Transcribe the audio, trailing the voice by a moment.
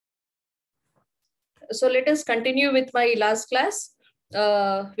So let us continue with my last class.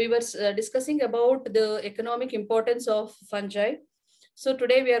 We were discussing about the economic importance of fungi. So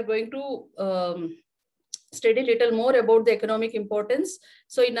today we are going to study a little more about the economic importance.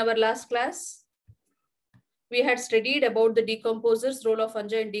 So in our last class, we had studied about the decomposers, role of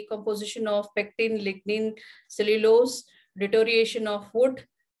fungi in decomposition of pectin, lignin, cellulose, deterioration of wood,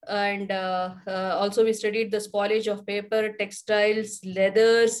 and also we studied the spoilage of paper, textiles,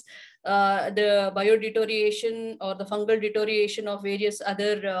 leathers, the biodeterioration or the fungal deterioration of various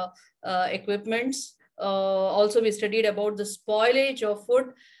other equipments. Also, we studied about the spoilage of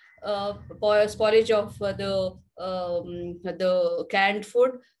food, spoilage of the canned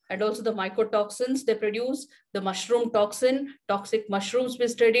food, and also the mycotoxins they produce, the mushroom toxin, toxic mushrooms we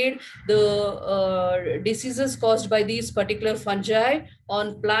studied, the diseases caused by these particular fungi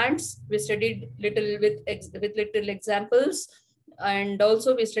on plants. We studied little with little examples. And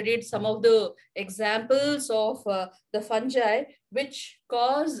also we studied some of the examples of the fungi which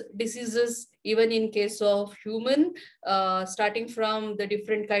cause diseases even in case of human, starting from the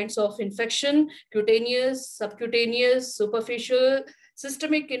different kinds of infection, cutaneous, subcutaneous, superficial,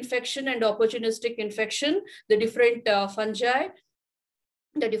 systemic infection, and opportunistic infection, the different fungi,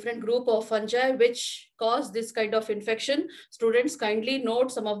 the different group of fungi which cause this kind of infection. Students, kindly note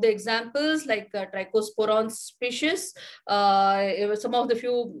some of the examples like trichosporon species, some of the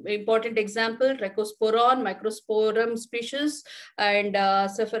few important examples, trichosporon, microsporum species, and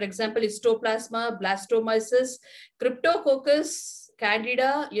so for example, histoplasma, blastomyces, cryptococcus,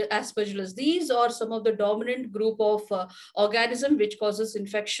 Candida, aspergillus. These are some of the dominant group of organism which causes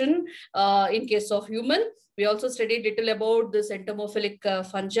infection in case of human. We also studied little about this entomophilic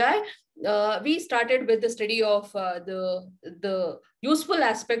fungi. We started with the study of the useful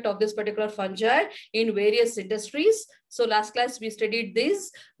aspect of this particular fungi in various industries. So last class we studied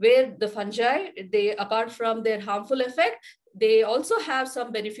this, where the fungi, they, apart from their harmful effect, they also have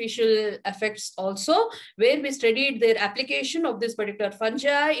some beneficial effects also, where we studied their application of this particular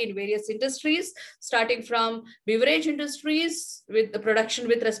fungi in various industries, starting from beverage industries with the production,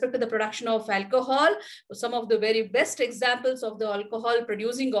 with respect to the production of alcohol. Some of the very best examples of the alcohol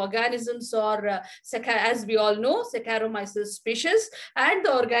producing organisms are, as we all know, Saccharomyces species, and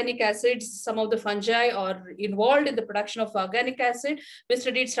the organic acids. Some of the fungi are involved in the production of organic acid. We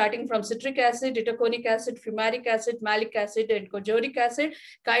studied starting from citric acid, itaconic acid, fumaric acid, malic acid, and kojouric acid.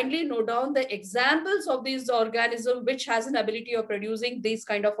 Kindly note down the examples of these organisms which has an ability of producing these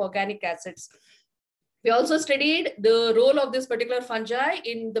kind of organic acids. We also studied the role of this particular fungi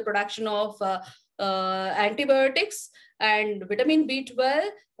in the production of antibiotics and vitamin B12,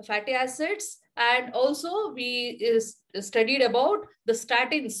 fatty acids, and also we studied about the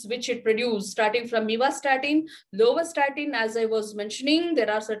statins which it produced, starting from mivastatin, lovastatin. As I was mentioning, there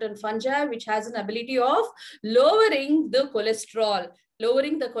are certain fungi which has an ability of lowering the cholesterol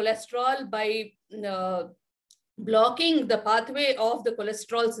by blocking the pathway of the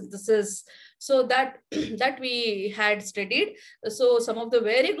cholesterol synthesis. So that we had studied. So some of the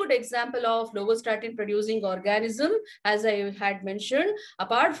very good example of lovastatin producing organism, as I had mentioned,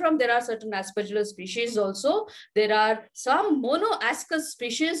 apart from there are certain aspergillus species also, there are some monoascus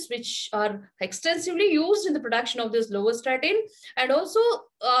species which are extensively used in the production of this lovastatin. And also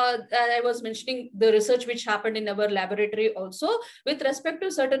I was mentioning the research which happened in our laboratory also with respect to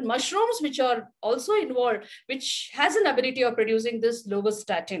certain mushrooms which are also involved, which has an ability of producing this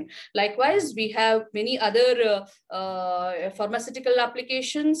lovastatin. Likewise, we have many other pharmaceutical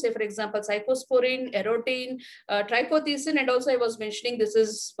applications, say for example, cyclosporin, erotin, trichothecin, and also I was mentioning this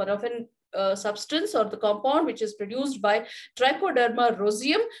is one of an substance or the compound which is produced by Trichoderma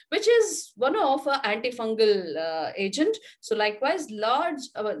roseum, which is one of antifungal agent. So likewise, large,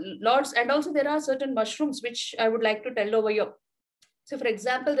 and also there are certain mushrooms which I would like to tell over here. So for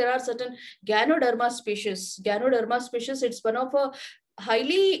example, there are certain Ganoderma species. Ganoderma species, it's one of a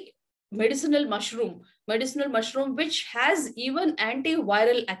highly medicinal mushroom which has even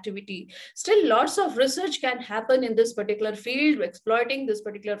antiviral activity. Still, lots of research can happen in this particular field, exploiting this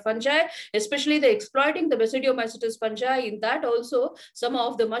particular fungi, especially the exploiting the basidiomycetes fungi. In that also, some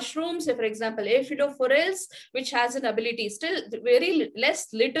of the mushrooms, say for example, Aphidophorales, which has an ability, still very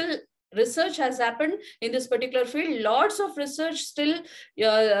little research has happened in this particular field. Lots of research still,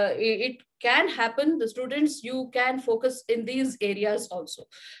 it can happen. The students, you can focus in these areas also.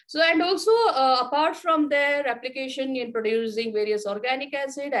 So, and also apart from their application in producing various organic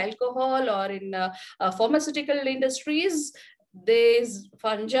acid, alcohol, or in pharmaceutical industries, these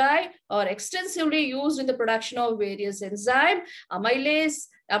fungi are extensively used in the production of various enzymes.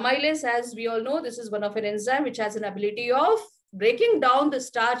 Amylase, as we all know, this is one of an enzyme which has an ability of breaking down the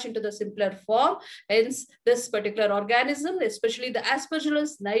starch into the simpler form. Hence, this particular organism, especially the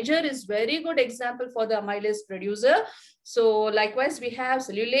Aspergillus niger, is very good example for the amylase producer. So likewise, we have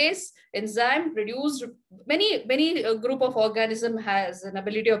cellulase enzyme produced. Many group of organism has an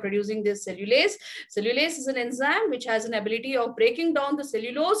ability of producing this cellulase. Cellulase is an enzyme which has an ability of breaking down the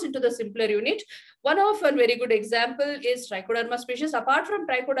cellulose into the simpler unit. One of a very good example is Trichoderma species. Apart from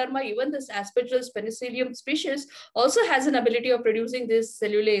Trichoderma, even this Aspergillus penicillium species also has an ability of producing this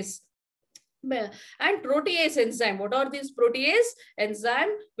cellulase. And protease enzyme. What are these protease enzyme?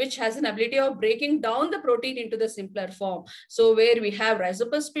 Which has an ability of breaking down the protein into the simpler form. So where we have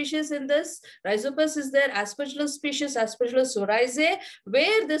Rhizopus species in this, Rhizopus is there, Aspergillus species, Aspergillus oryzae,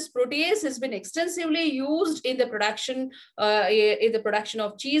 where this protease has been extensively used in the production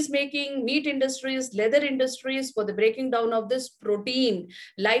of cheese making, meat industries, leather industries, for the breaking down of this protein.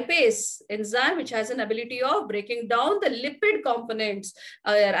 Lipase enzyme, which has an ability of breaking down the lipid components.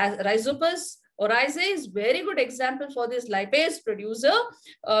 Rhizopus oryzae is very good example for this lipase producer,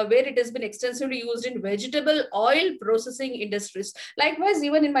 where it has been extensively used in vegetable oil processing industries. Likewise,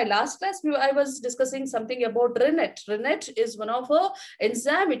 even in my last class, I was discussing something about rennet. Rennet is one of a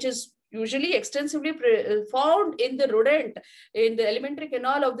enzyme which is usually extensively found in the rodent. In the alimentary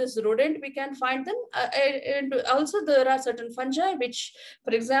canal of this rodent, we can find them. And also there are certain fungi which,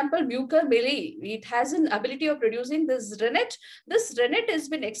 for example, Mucor mealy, it has an ability of producing this rennet. This rennet has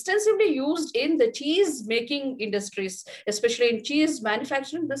been extensively used in the cheese making industries, especially in cheese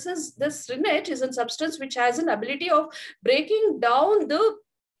manufacturing. This rennet is a substance which has an ability of breaking down the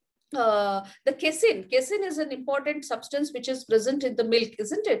casein. Casein is an important substance which is present in the milk,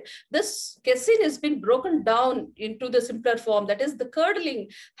 isn't it? This casein has been broken down into the simpler form. That is, the curdling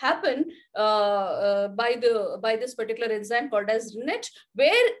happen by this particular enzyme called as rennet,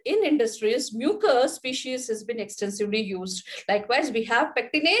 where in industries, Mucor species has been extensively used. Likewise, we have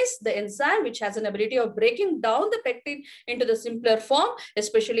pectinase, the enzyme which has an ability of breaking down the pectin into the simpler form,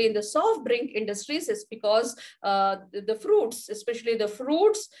 especially in the soft drink industries. It's because the fruits, especially the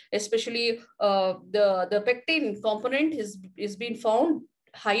pectin component is being found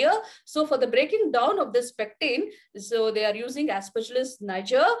higher. So for the breaking down of this pectin, so they are using Aspergillus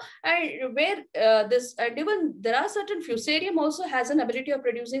niger, and where and even there are certain Fusarium also has an ability of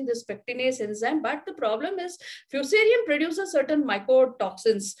producing this pectinase enzyme. But the problem is Fusarium produces certain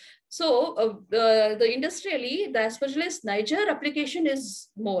mycotoxins. So the industrially, the Aspergillus niger application is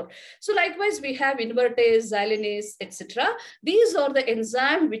more. So likewise, we have invertase, xylanase, etc. These are the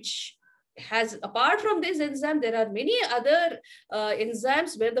enzyme which has, apart from this enzyme, there are many other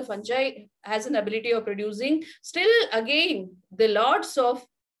enzymes where the fungi has an ability of producing. Still, again, the lots of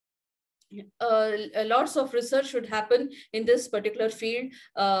research should happen in this particular field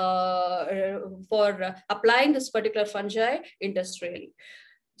for applying this particular fungi industrially.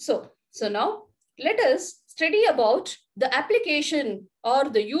 So now let us study about the application or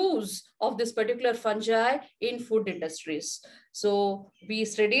the use of this particular fungi in food industries. So we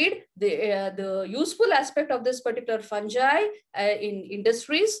studied the useful aspect of this particular fungi in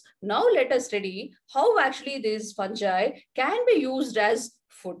industries. Now let us study how actually these fungi can be used as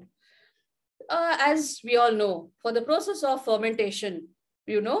food. As we all know, for the process of fermentation,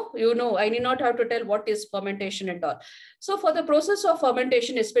 you know, I need not have to tell what is fermentation and all. So for the process of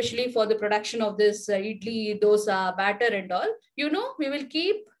fermentation, especially for the production of this idli, dosa, batter and all, you know, we will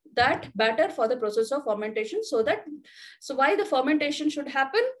keep that batter for the process of fermentation. So why the fermentation should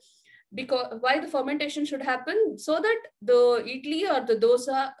happen? So that the idli or the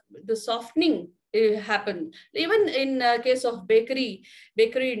dosa, the softening happen. Even in case of bakery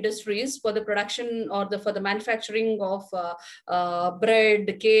industries, for the production or for the manufacturing of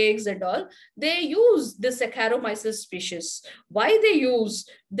bread, cakes and all, they use the Saccharomyces species. Why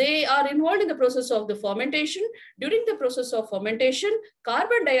they are involved in the process of the fermentation. During the process of fermentation,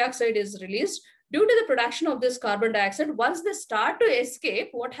 carbon dioxide is released. Due to the production of this carbon dioxide, once they start to escape,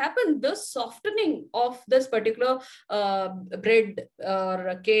 what happens? The softening of this particular bread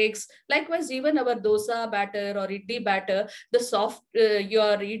or cakes, likewise even our dosa batter or idli batter,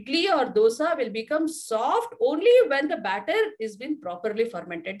 your idli or dosa will become soft only when the batter is been properly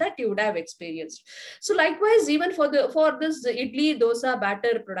fermented. That you would have experienced. So likewise, even for this idli dosa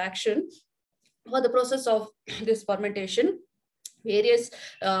batter production, for the process of this fermentation, various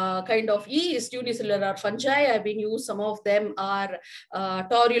kind of yeast, unicellular fungi have been used. Some of them are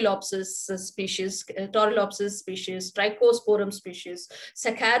Torulopsis species, Trichosporum species.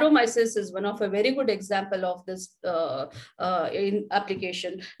 Saccharomyces is one of a very good example of this in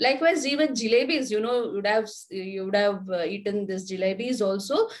application. Likewise, even jalebis, you know, you would have eaten this jalebis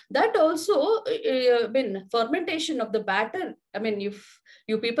also. That also, fermentation of the batter. I mean, if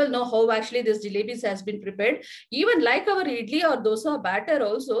you people know how actually this jalebis has been prepared, even like our idli or dosa batter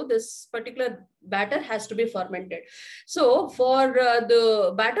also, this particular batter has to be fermented. So for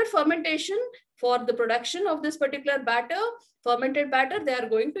the batter fermentation, for the production of this particular batter, fermented batter, they are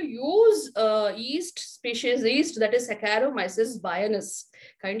going to use yeast species, yeast that is Saccharomyces bioenis.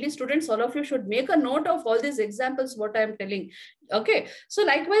 Kindly students, all of you should make a note of all these examples, what I am telling. Okay, so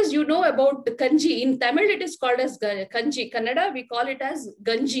likewise, you know about the kanji. In Tamil, it is called as kanji. Kannada, we call it as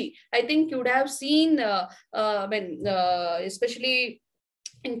ganji. I think you would have seen, especially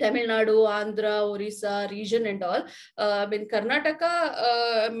in Tamil Nadu, Andhra, Orissa region and all. In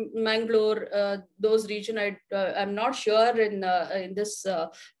Karnataka, Mangalore, those region, I'm not sure in this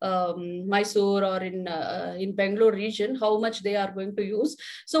Mysore or in Bangalore region, how much they are going to use.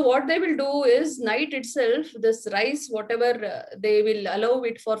 So what they will do is night itself, this rice, whatever they will allow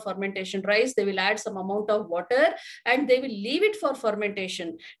it for fermentation rice, they will add some amount of water and they will leave it for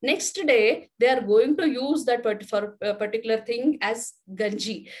fermentation. Next day, they are going to use that particular thing as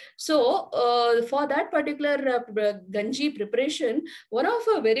ganji. So for that particular ganji preparation, one of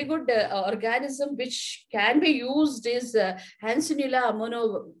a very good organism which can be used is Hansenula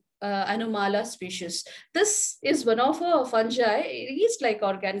anomala species. This is one of a fungi, yeast-like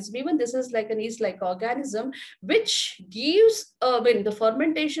organism. Even this is like an yeast-like organism, which gives when the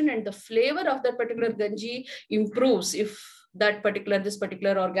fermentation and the flavor of that particular ganji improves if this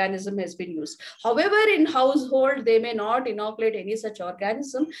particular organism has been used. However, in household, they may not inoculate any such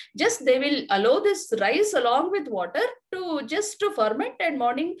organism. Just they will allow this rice along with water to ferment, and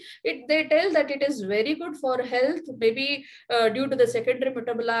morning they tell that it is very good for health, maybe due to the secondary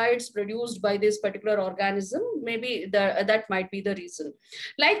metabolites produced by this particular organism. Maybe that might be the reason.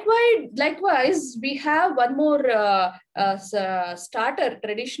 Likewise, we have one more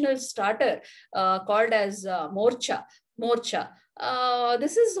traditional starter called as morcha.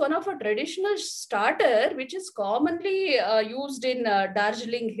 This is one of a traditional starter which is commonly used in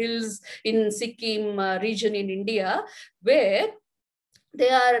Darjeeling Hills in Sikkim region in India, where they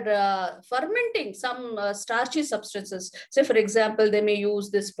are fermenting some starchy substances. Say, for example, they may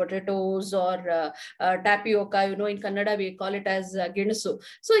use this potatoes or tapioca. You know, in Kannada, we call it as genusu.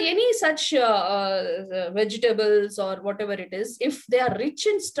 So any such vegetables or whatever it is, if they are rich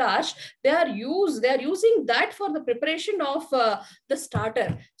in starch, they are using that for the preparation of the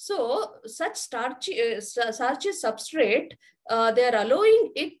starter. So such starchy substrate, they are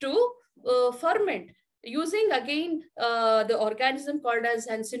allowing it to ferment, using again the organism called as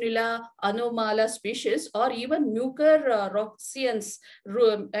Hansenula anomala species, or even Mucor roxians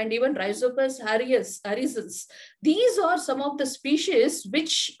and even Rhizopus harrisons. These are some of the species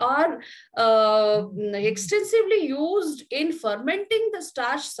which are extensively used in fermenting the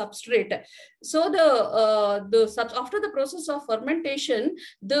starch substrate. So after the process of fermentation,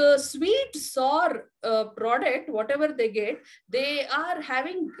 the sweet sour product, whatever they get, they are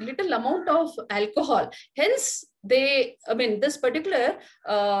having little amount of alcohol. Hence, this particular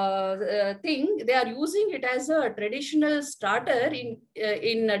thing, they are using it as a traditional starter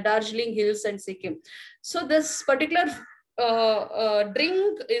in Darjeeling Hills and Sikkim. So this particular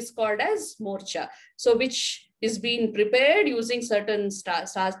drink is called as morcha. So which is being prepared using certain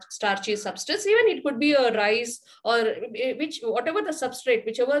starchy substance. Even it could be a rice or whatever the substrate,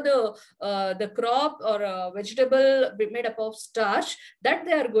 whichever the crop or vegetable made up of starch that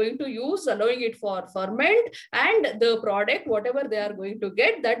they are going to use, allowing it for ferment, and the product, whatever they are going to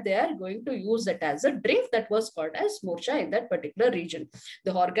get, that they are going to use it as a drink. That was called as morcha in that particular region.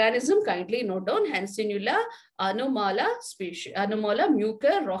 The organism, kindly note down, Hansenula anomala species, Anomala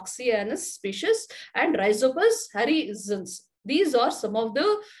Mucor roxianus species, and Rhizopus harrisons. These are some of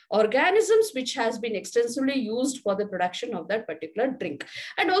the organisms which has been extensively used for the production of that particular drink.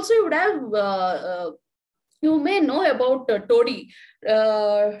 And also you would have, you may know about toddy.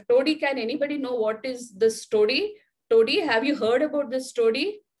 Toddy, can anybody know what is this toddy? Toddy, have you heard about this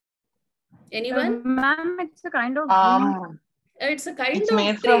toddy? Anyone? Ma'am, it's a kind of green. It's a kind It's of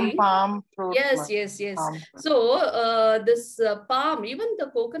made from drink. palm fruit. Yes, yes, yes. Palm fruit. So this palm, even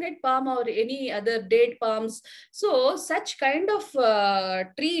the coconut palm or any other date palms, so such kind of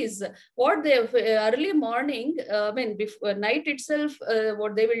trees, what they early morning, I mean, before night itself,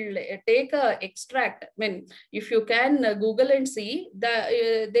 what they will take a extract. I mean, if you can Google and see,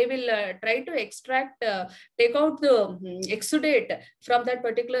 they will try to extract, take out the exudate from that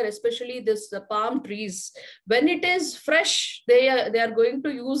particular, especially this palm trees. When it is fresh, they are going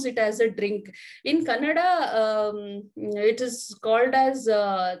to use it as a drink. In Kannada, it is called as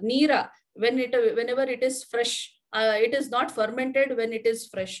Neera. Whenever it is fresh, it is not fermented when it is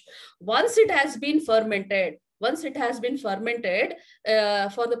fresh. Once it has been fermented,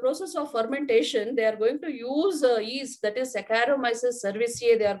 for the process of fermentation, they are going to use yeast, that is Saccharomyces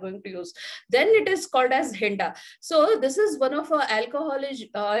cerevisiae, they are going to use. Then it is called as Henda. So this is one of our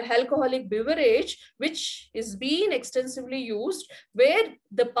alcoholic beverage which is being extensively used, where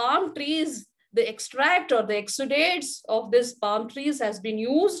the palm trees, the extract or the exudates of this palm trees has been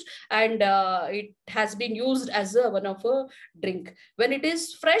used, and it has been used as one of a drink. When it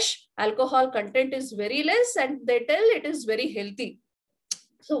is fresh, alcohol content is very less, and they tell it is very healthy.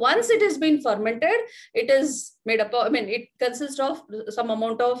 So once it has been fermented, it is made up of, I mean, it consists of some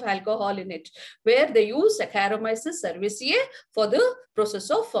amount of alcohol in it, where they use Saccharomyces cerevisiae for the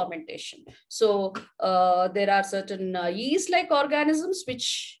process of fermentation. So there are certain yeast-like organisms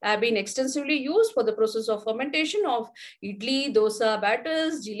which have been extensively used for the process of fermentation of idli, dosa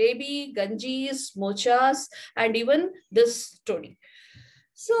batters, jalebi, ganjis, mochas, and even this toddy.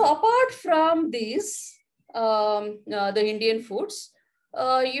 So apart from these, the Indian foods,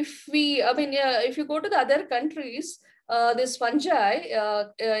 if you go to the other countries, this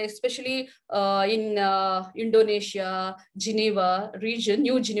fungi, especially in Indonesia, Geneva region,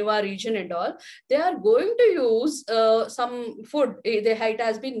 New Geneva region and all, they are going to use some food. It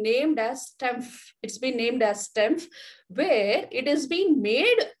has been named as stemph. It's been named as stemph, where it has been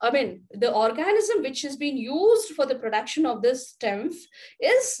made, I mean, the organism which has been used for the production of this stemph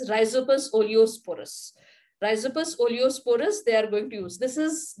is Rhizopus oleosporus. Rhizopus oleosporus, they are going to use. This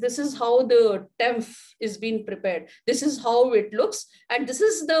is how the temph is being prepared. This is how it looks, and this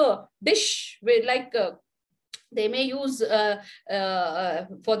is the dish where, like, they may use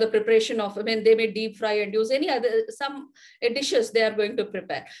for the preparation of, I mean, they may deep fry and use any other, some dishes they are going to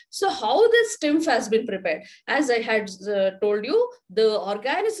prepare. So how this stemph has been prepared? As I had told you, the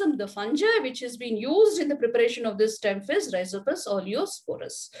organism, the fungi which is being used in the preparation of this stemph is Rhizopus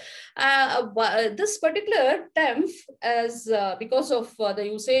oleosporus. This particular temph, as because of the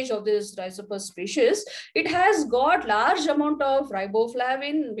usage of this Rhizopus species, it has got large amount of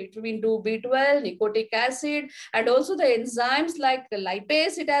riboflavin, vitamin B12, nicotic acid, and also the enzymes like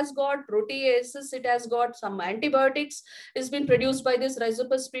lipase, it has got proteases, it has got some antibiotics. It's been produced by this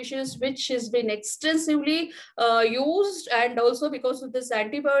Rhizopus species, which has been extensively used, and also because of this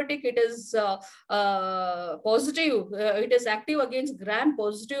antibiotic, it is positive, it is active against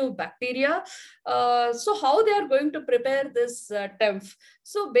gram-positive bacteria. So how they are going to prepare this temph?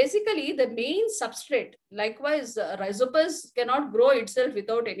 So basically the main substrate, likewise Rhizopus cannot grow itself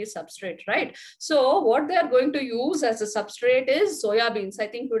without any substrate, right? So what they are going to use as a substrate is soya beans. I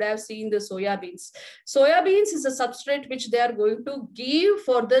think you would have seen the soya beans. Soya beans is a substrate which they are going to give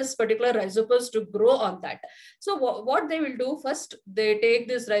for this particular Rhizopus to grow on that. So what they will do, first they take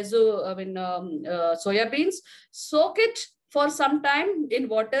this soya beans, soak it for some time in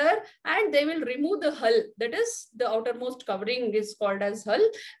water, and they will remove the hull. That is, the outermost covering is called as hull.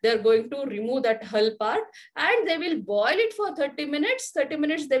 They're going to remove that hull part, and they will boil it for 30 minutes. 30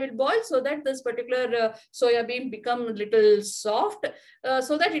 minutes they will boil, so that this particular soya bean become a little soft,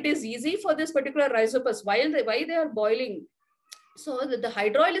 so that it is easy for this particular Rhizopus. Why they are boiling? So the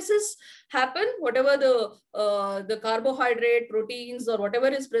hydrolysis happen, whatever the carbohydrate, proteins, or whatever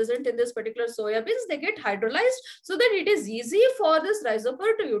is present in this particular soya beans, they get hydrolyzed, so that it is easy for this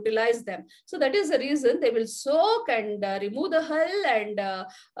Rhizopus to utilize them. So that is the reason they will soak and remove the hull, and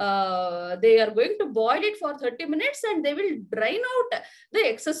they are going to boil it for 30 minutes, and they will drain out the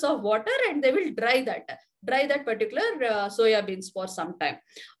excess of water, and they will dry that particular soya beans for some time.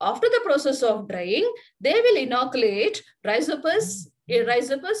 After the process of drying, they will inoculate Rhizopus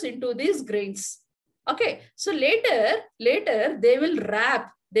into these grains. Okay, so later they will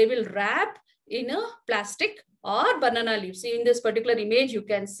wrap in a plastic or banana leaves. See, in this particular image, you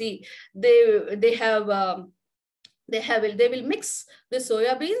can see they will mix the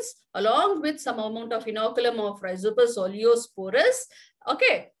soya beans along with some amount of inoculum of Rhizopus oleosporus.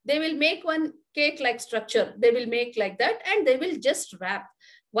 Okay, they will make one cake-like structure. They will make like that, and they will just wrap.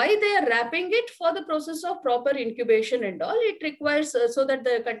 Why they are wrapping it? For the process of proper incubation and all. It requires so that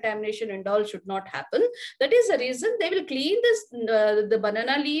the contamination and all should not happen. That is the reason they will clean this the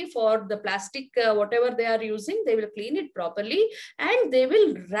banana leaf or the plastic whatever they are using. They will clean it properly and they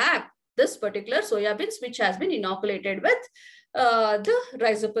will wrap this particular soya beans which has been inoculated with the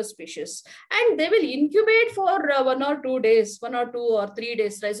Rhizopus species, and they will incubate for 1 or 2 days, 1 or 2 or 3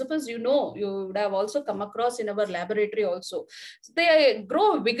 days. Rhizopus, you know, you would have also come across in our laboratory also. So they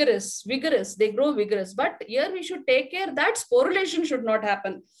grow vigorous, they grow vigorous, but here we should take care that sporulation should not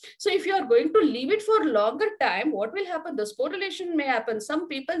happen. So if you are going to leave it for longer time, what will happen? The sporulation may happen. Some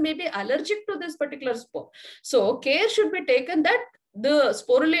people may be allergic to this particular spore. So care should be taken that the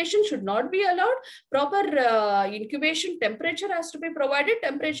sporulation should not be allowed. Proper incubation temperature has to be provided.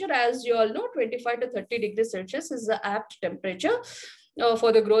 Temperature, as you all know, 25 to 30 degrees Celsius is the apt temperature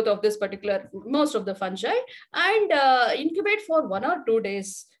for the growth of this particular, most of the fungi, and incubate for 1 or 2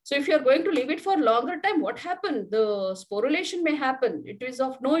 days. So if you're going to leave it for longer time, what happened? The sporulation may happen. It is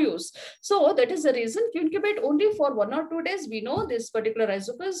of no use. So that is the reason you incubate only for 1 or 2 days. We know this particular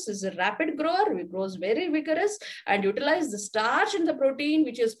Rhizopus is a rapid grower. It grows very vigorous and utilize the starch and the protein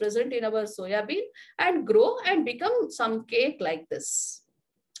which is present in our soya bean and grow and become some cake like this.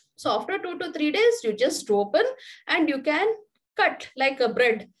 So after 2 to 3 days, you just open and you can cut like a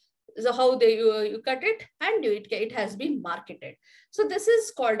bread. So how they you cut it and it has been marketed. So this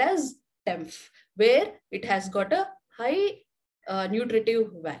is called as TEMF, where it has got a high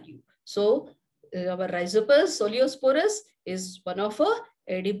nutritive value. So our Rhizopus oleosporus is one of a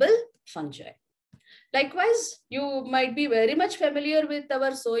edible fungi. Likewise, you might be very much familiar with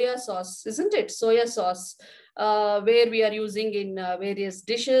our soya sauce, isn't it? Soya sauce, where we are using in various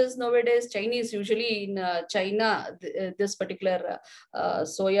dishes nowadays. Chinese, usually in China, this particular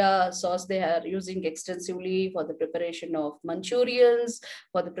soya sauce they are using extensively for the preparation of Manchurians,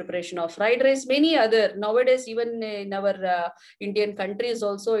 for the preparation of fried rice, many other. Nowadays, even in our Indian countries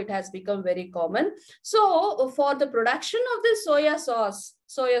also, it has become very common. So for the production of this soya sauce,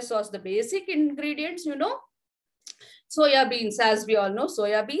 the basic ingredients, you know, soya beans, as we all know,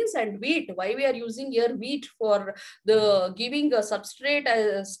 soya beans and wheat. Why we are using here wheat? For the giving a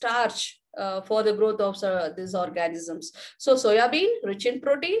substrate starch for the growth of these organisms. So soya bean rich in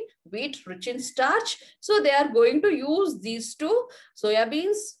protein, wheat rich in starch. So they are going to use these two. Soya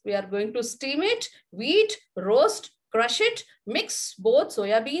beans, we are going to steam it, wheat, roast, crush it, mix both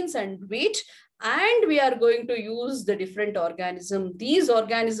soya beans and wheat, and we are going to use the different organisms. These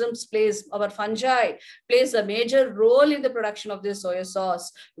organisms our fungi plays a major role in the production of this soya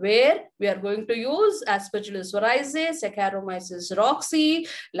sauce, where we are going to use Aspergillus oryzae, Saccharomyces roxy,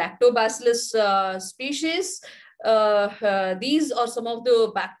 Lactobacillus species. These are some of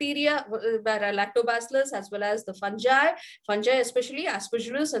the bacteria, lactobacillus, as well as the fungi. Fungi, especially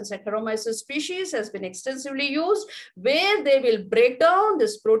Aspergillus and Saccharomyces species, has been extensively used, where they will break down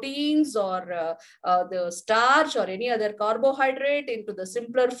these proteins or the starch or any other carbohydrate into the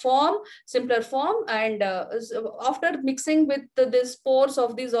simpler form, and after mixing with the spores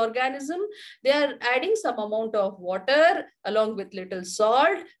of these organisms, they are adding some amount of water along with little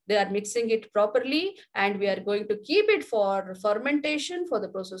salt. They are mixing it properly, and we are going to keep it for fermentation, for the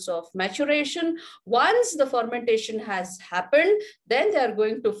process of maturation. Once the fermentation has happened, then they are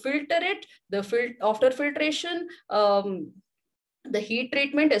going to filter it. After filtration, the heat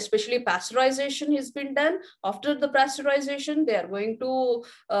treatment, especially pasteurization, has been done. After the pasteurization, they are going to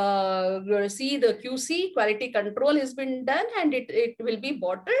see the QC, quality control, has been done, and it will be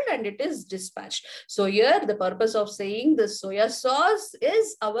bottled and it is dispatched. So here the purpose of saying the soya sauce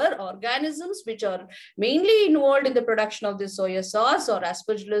is our organisms which are mainly involved in the production of this soya sauce, or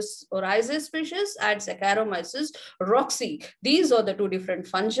Aspergillus oryzae species and Saccharomyces roxy. These are the two different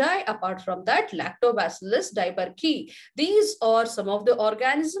fungi. Apart from that, Lactobacillus diverkii. These are some of the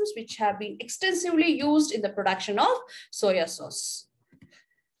organisms which have been extensively used in the production of soya sauce.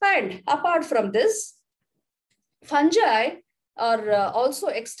 And apart from this, fungi are also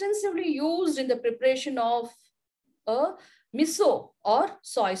extensively used in the preparation of a miso or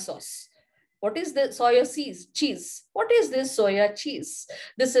soy sauce. What is the soya cheese? What is this soya cheese?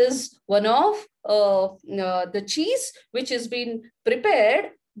 This is one of the cheese which has been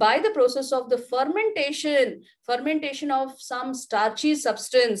prepared by the process of the fermentation of some starchy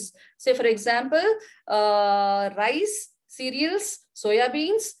substance. Say, for example, rice, cereals, soya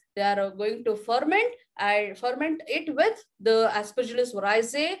beans, they are going to ferment it with the Aspergillus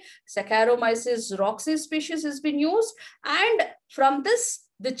oryzae, Saccharomyces roxy species has been used, and from this,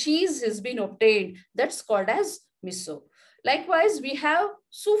 the cheese has been obtained. That's called as miso. Likewise, we have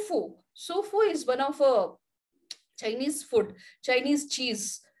sufu. Sufu is one of a Chinese food, Chinese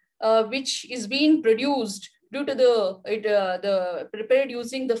cheese, which is being produced due to the prepared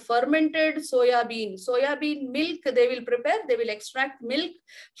using the fermented soya bean milk. They will prepare, they will extract milk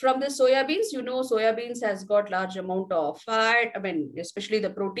from the soya beans. You know, soya beans has got large amount of fat. I mean, especially the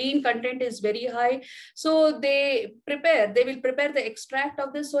protein content is very high. So they will prepare the extract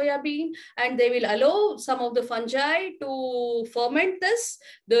of the soya bean, and they will allow some of the fungi to ferment this.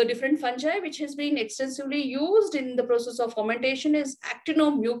 The different fungi which has been extensively used in the process of fermentation is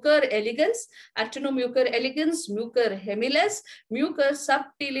Actinomycur elegans, Mucor hemilis, Mucor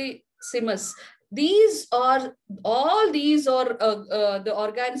subtilissimus. These are the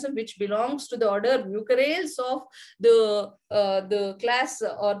organism which belongs to the order Mucorales of the class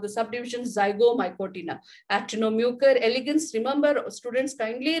or the subdivision Zygomycotina. Actinomycur elegans. Remember, students,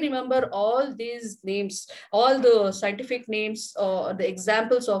 kindly remember all these names, all the scientific names, the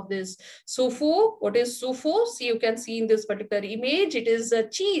examples of this. Sufu. What is sufu? See, you can see in this particular image, it is a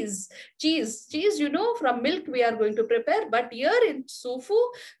cheese. Cheese, you know, from milk we are going to prepare, but here in sufu,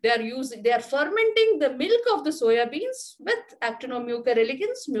 they are fermenting the milk of the soya beans with Actinomycur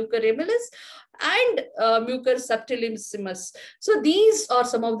elegans, Mucor hemilis, and Mucor subtilissimus. So these are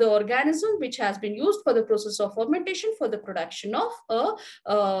some of the organisms which has been used for the process of fermentation for the production of a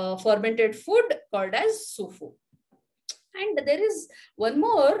fermented food called as sufu. And there is one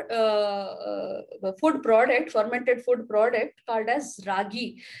more food product, fermented food product called as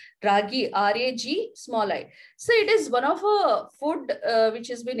ragi. Ragi, R-A-G, small I. So it is one of a food which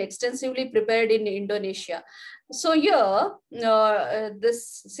has been extensively prepared in Indonesia. So here,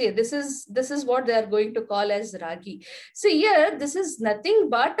 this is what they are going to call as ragi. See here, this is nothing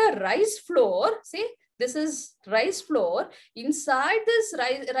but a rice flour. See, this is rice flour. Inside this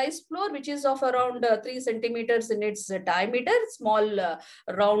rice flour, which is of around 3 centimeters in its diameter, small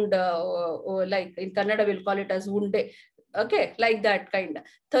round, like in Kannada we'll call it as unde. Okay, like that kind,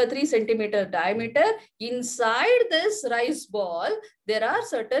 3 centimeter diameter. Inside this rice ball, there are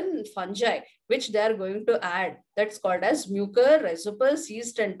certain fungi which they are going to add. That's called as mucor, rhizopus,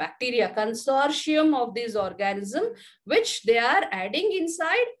 yeast, and bacteria. Consortium of these organisms which they are adding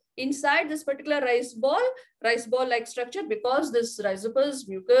inside this particular rice ball like structure, because this rhizopus,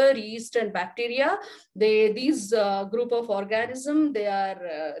 mucor, yeast, and bacteria, these group of organisms,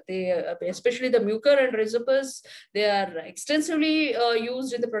 especially the mucor and rhizopus, they are extensively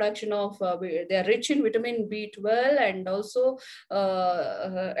used in the production of they are rich in vitamin B12, and also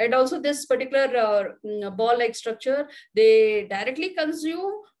this particular ball like structure they directly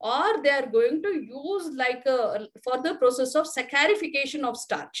consume, or they are going to use like for the process of saccharification of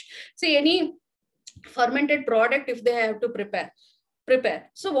starch. See, any fermented product, if they have to prepare.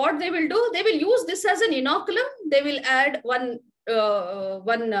 So what they will do, they will use this as an inoculum. They will add one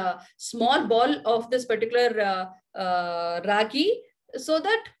small ball of this particular ragi, so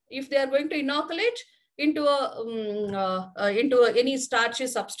that if they are going to inoculate into any starchy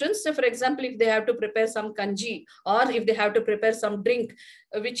substance. So for example, if they have to prepare some kanji, or if they have to prepare some drink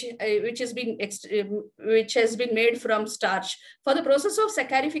which has been made from starch, for the process of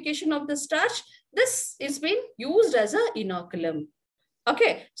saccharification of the starch, this is being used as a inoculum.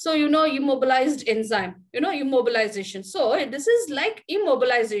 Okay, so you know, immobilized enzyme, you know, immobilization. So this is like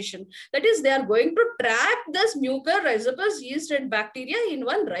immobilization. That is, they are going to trap this mucor, rhizopus, yeast, and bacteria in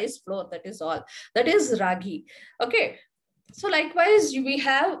one rice flour. That is all. That is ragi. Okay, so likewise, we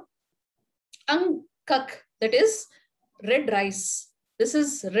have angkak, that is red rice. This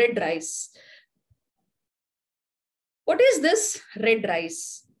is red rice. What is this red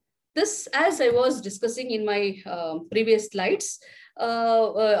rice? This, as I was discussing in my previous slides,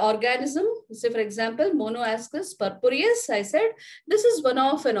 organism, say for example, Monoascus purpureus, I said, this is one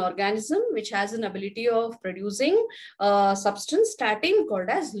of an organism which has an ability of producing substance statin called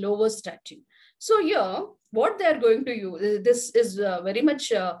as lovastatin. So here, what they are going to use, this is very much,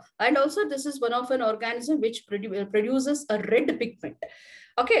 and also this is one of an organism which produces a red pigment.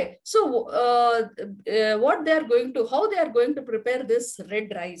 Okay, so what they are going to, how they are going to prepare this red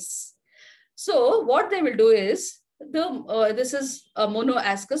rice? So what they will do is, this is a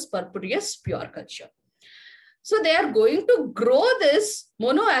Monoascus purpureus pure culture. So they are going to grow this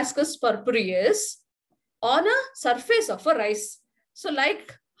Monoascus purpureus on a surface of a rice. So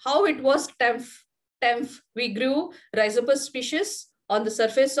like how it was temph, we grew rhizopus species on the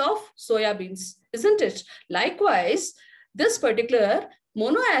surface of soya beans, isn't it? Likewise, this particular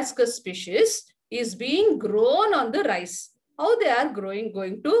Monoascus species is being grown on the rice. How they are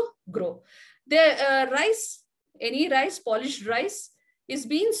going to grow? The rice, any rice, polished rice, is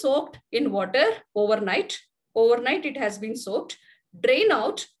being soaked in water overnight. Overnight it has been soaked. Drain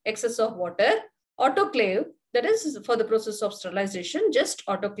out excess of water, autoclave, that is for the process of sterilization, just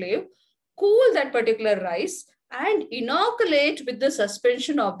autoclave, cool that particular rice and inoculate with the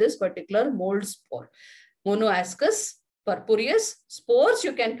suspension of this particular mold spore. Monoascus purpureus spores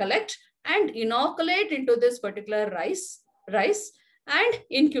you can collect and inoculate into this particular rice and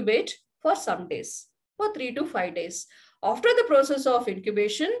incubate for some days, for 3 to 5 days. After the process of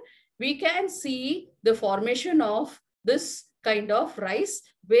incubation, we can see the formation of this kind of rice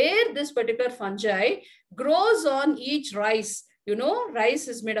where this particular fungi grows on each rice. You know, rice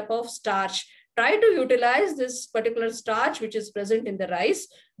is made up of starch. Try to utilize this particular starch which is present in the rice,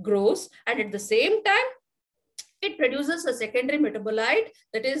 grows, and at the same time, it produces a secondary metabolite,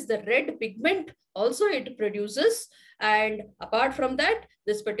 that is the red pigment also it produces. And apart from that,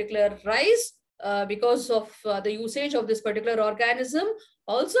 this particular rice, because of the usage of this particular organism,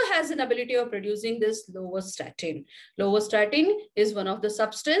 also has an ability of producing this lovastatin. Lovastatin is one of the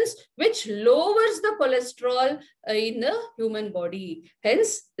substance which lowers the cholesterol in the human body.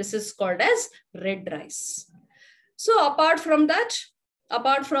 Hence, this is called as red rice. So apart from that,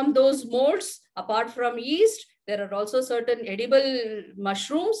 apart from those molds, apart from yeast, there are also certain edible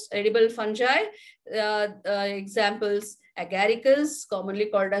mushrooms, edible fungi. Examples, agaricus, commonly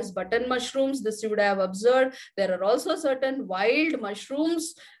called as button mushrooms. This you would have observed. There are also certain wild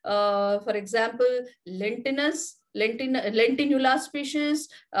mushrooms. For example, lentinula species,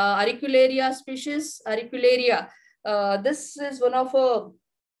 auricularia species. Auricularia. This is one of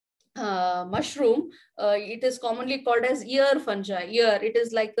a mushroom. It is commonly called as ear fungi. Ear, it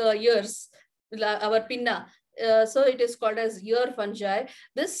is like ears, our pinna. So it is called as ear fungi.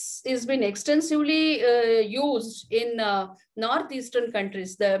 This has been extensively used in northeastern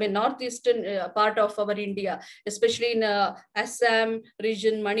countries, northeastern part of our India, especially in Assam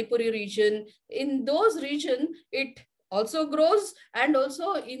region, Manipuri region. In those regions, it also grows, and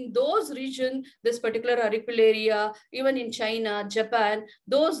also in those regions, this particular auricularia, even in China, Japan,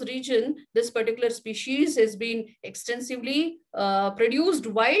 those regions, this particular species has been extensively produced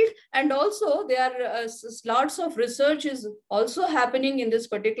wild, and also there are lots of research is also happening in this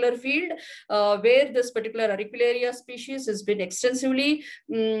particular field where this particular auricularia species has been extensively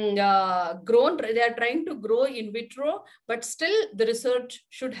grown. They are trying to grow in vitro, but still the research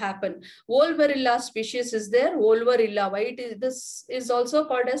should happen. Wolverilla species is there. Wolverilla, why this is also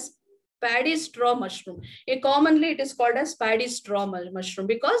called as paddy straw mushroom. Commonly it is called as paddy straw mushroom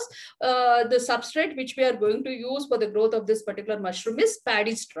because the substrate which we are going to use for the growth of this particular mushroom is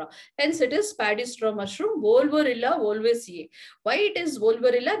paddy straw. Hence it is paddy straw mushroom, Wolverilla wolvaceae. Why it is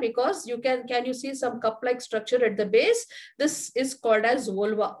Wolverilla? Because you can you see some cup-like structure at the base? This is called as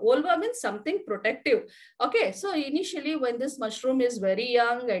volva. Volva means something protective. Okay, so initially when this mushroom is very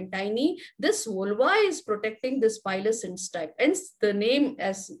young and tiny, this volva is protecting this pilus instact. Hence the name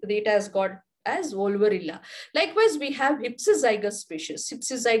as it has got as Wolverilla. Likewise, we have hypsizygous species.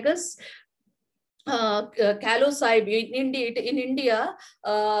 Hypsizygous calocybe in India,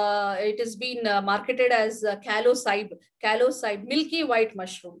 it has been marketed as calocybe, milky white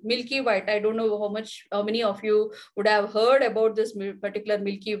mushroom. Milky white. I don't know how many of you would have heard about this particular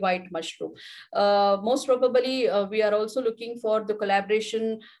milky white mushroom. Most probably, we are also looking for the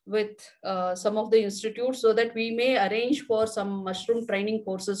collaboration with some of the institutes so that we may arrange for some mushroom training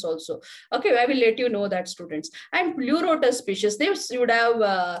courses also. Okay, I will let you know that, students. And pleurotus species, they would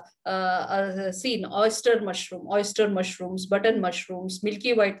have seen oyster mushrooms, button mushrooms,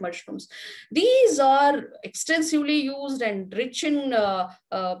 milky white mushrooms. These are extensively used and rich in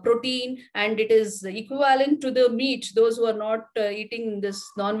protein, and it is equivalent to the meat. Those who are not eating this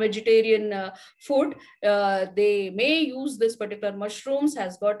non-vegetarian food, they may use this particular mushrooms,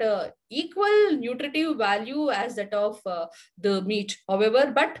 has got a equal nutritive value as that of the meat.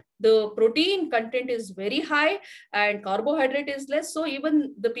 However, but the protein content is very high and carbohydrate is less. So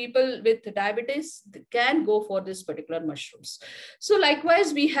even the people with diabetes can go for this particular mushrooms. So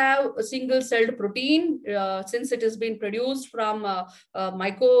likewise, we have a single-celled protein since it has been produced from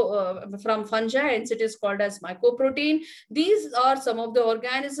from fungi, and it is called as mycoprotein. These are some of the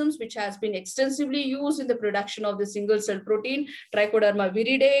organisms which has been extensively used in the production of the single-cell protein: Trichoderma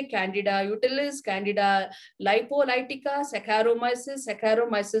viridae, Candida utilis, Candida lipolytica, Saccharomyces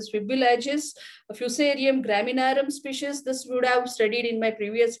fibrillagis, Fusarium graminearum species. This would have studied in my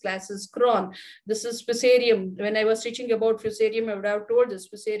previous classes. Cron. This is Fusarium. When I was teaching about Fusarium, I would have told this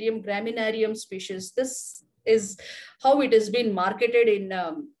Fusarium graminearum species. This is how it has been marketed in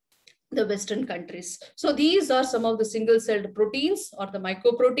the Western countries. So these are some of the single-celled proteins or the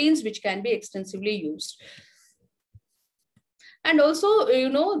mycoproteins which can be extensively used. And also, you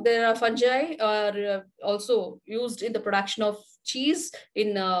know, there are fungi are also used in the production of cheese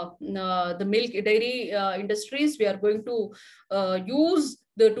in the milk dairy industries. We are going to use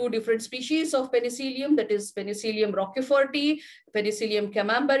the 2 different species of penicillium, that is Penicillium roqueforti, Penicillium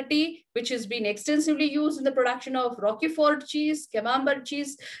camemberti, which has been extensively used in the production of Roquefort cheese, Camembert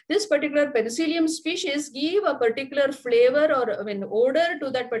cheese. This particular Penicillium species give a particular flavor or odor to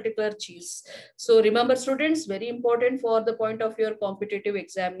that particular cheese. So remember students, very important for the point of your competitive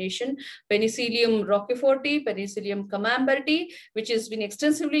examination, Penicillium roqueforti, Penicillium camemberti, which has been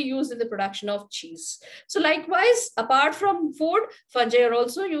extensively used in the production of cheese. So likewise, apart from food, fungi are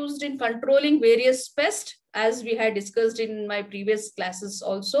also used in controlling various pests, as we had discussed in my previous classes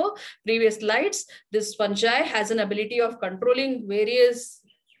also, previous slides. This fungi has an ability of controlling various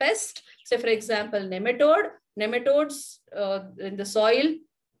pests. Say for example, nematodes in the soil.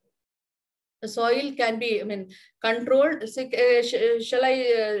 The soil can be, controlled. Shall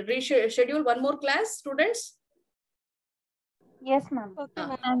I reschedule one more class, students? Yes, ma'am. Okay,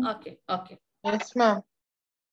 ma'am. Okay. Yes, ma'am.